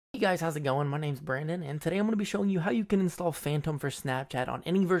guys, how's it going? My name's Brandon, and today I'm going to be showing you how you can install Phantom for Snapchat on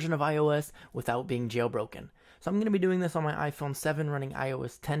any version of iOS without being jailbroken. So I'm going to be doing this on my iPhone 7 running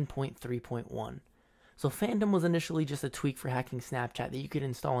iOS 10.3.1. So Phantom was initially just a tweak for hacking Snapchat that you could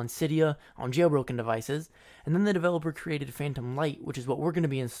install on Cydia on jailbroken devices, and then the developer created Phantom Lite, which is what we're going to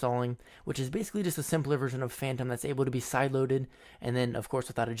be installing, which is basically just a simpler version of Phantom that's able to be sideloaded, and then of course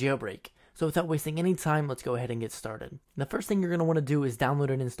without a jailbreak. So without wasting any time, let's go ahead and get started. The first thing you're going to want to do is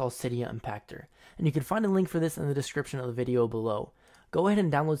download and install Cydia Impactor, and you can find a link for this in the description of the video below. Go ahead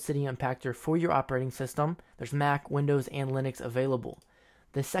and download Cydia Impactor for your operating system. There's Mac, Windows, and Linux available.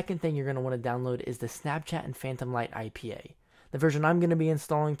 The second thing you're going to want to download is the Snapchat and Phantom Lite IPA. The version I'm going to be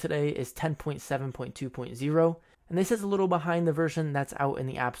installing today is 10.7.2.0, and this is a little behind the version that's out in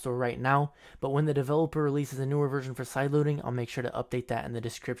the App Store right now, but when the developer releases a newer version for sideloading, I'll make sure to update that in the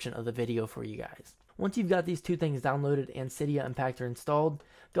description of the video for you guys. Once you've got these two things downloaded and Cydia Impactor installed,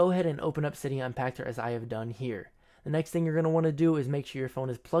 go ahead and open up Cydia Impactor as I have done here. The next thing you're going to want to do is make sure your phone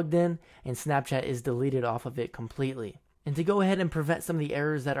is plugged in and Snapchat is deleted off of it completely. And to go ahead and prevent some of the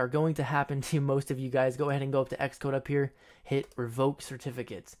errors that are going to happen to most of you guys, go ahead and go up to Xcode up here, hit Revoke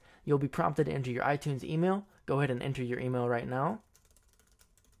Certificates. You'll be prompted to enter your iTunes email. Go ahead and enter your email right now.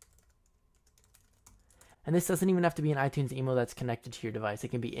 And this doesn't even have to be an iTunes email that's connected to your device. It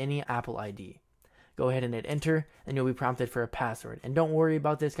can be any Apple ID. Go ahead and hit enter, and you'll be prompted for a password. And don't worry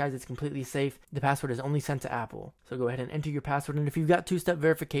about this, guys. It's completely safe. The password is only sent to Apple. So go ahead and enter your password. And if you've got two-step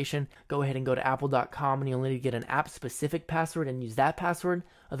verification, go ahead and go to apple.com, and you'll need to get an app-specific password and use that password.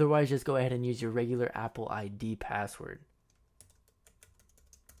 Otherwise, just go ahead and use your regular Apple ID password.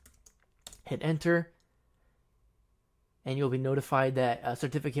 Hit enter, and you'll be notified that a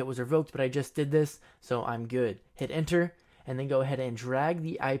certificate was revoked, but I just did this, so I'm good. Hit enter, and then go ahead and drag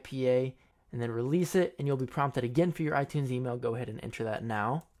the IPA and then release it, and you'll be prompted again for your iTunes email. Go ahead and enter that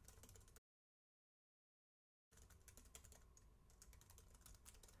now.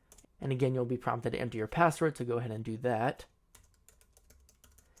 And again, you'll be prompted to enter your password, so go ahead and do that.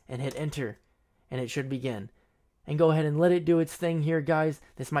 And hit enter, and it should begin. And go ahead and let it do its thing here, guys.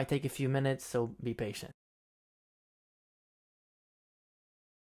 This might take a few minutes, so be patient.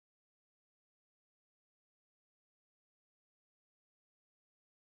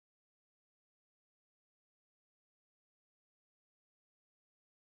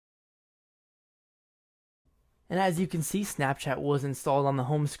 And as you can see, Snapchat was installed on the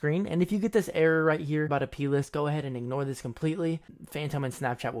home screen. And if you get this error right here about a plist, go ahead and ignore this completely. Phantom and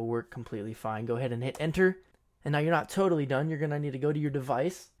Snapchat will work completely fine. Go ahead and hit enter. And now you're not totally done. You're going to need to go to your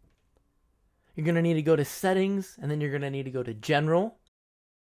device. You're going to need to go to settings, and then you're going to need to go to general.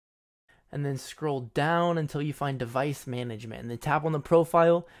 And then scroll down until you find device management. And then tap on the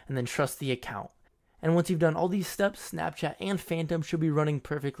profile, and then trust the account. And once you've done all these steps, Snapchat and Phantom should be running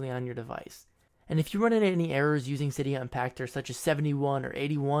perfectly on your device. And if you run into any errors using Cydia Impactor, such as 71 or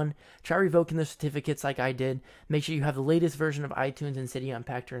 81, try revoking the certificates like I did. Make sure you have the latest version of iTunes and Cydia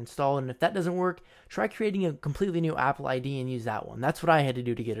Impactor installed, and if that doesn't work, try creating a completely new Apple ID and use that one. That's what I had to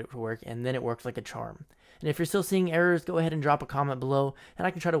do to get it to work, and then it works like a charm. And if you're still seeing errors, go ahead and drop a comment below, and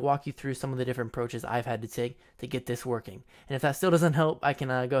I can try to walk you through some of the different approaches I've had to take to get this working. And if that still doesn't help, I can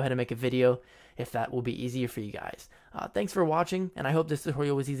go ahead and make a video if that will be easier for you guys. Thanks for watching, and I hope this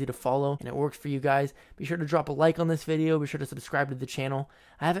tutorial was easy to follow and it works for you guys. Be sure to drop a like on this video. Be sure to subscribe to the channel.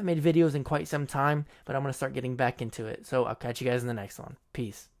 I haven't made videos in quite some time, but I'm going to start getting back into it. So I'll catch you guys in the next one.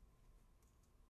 Peace.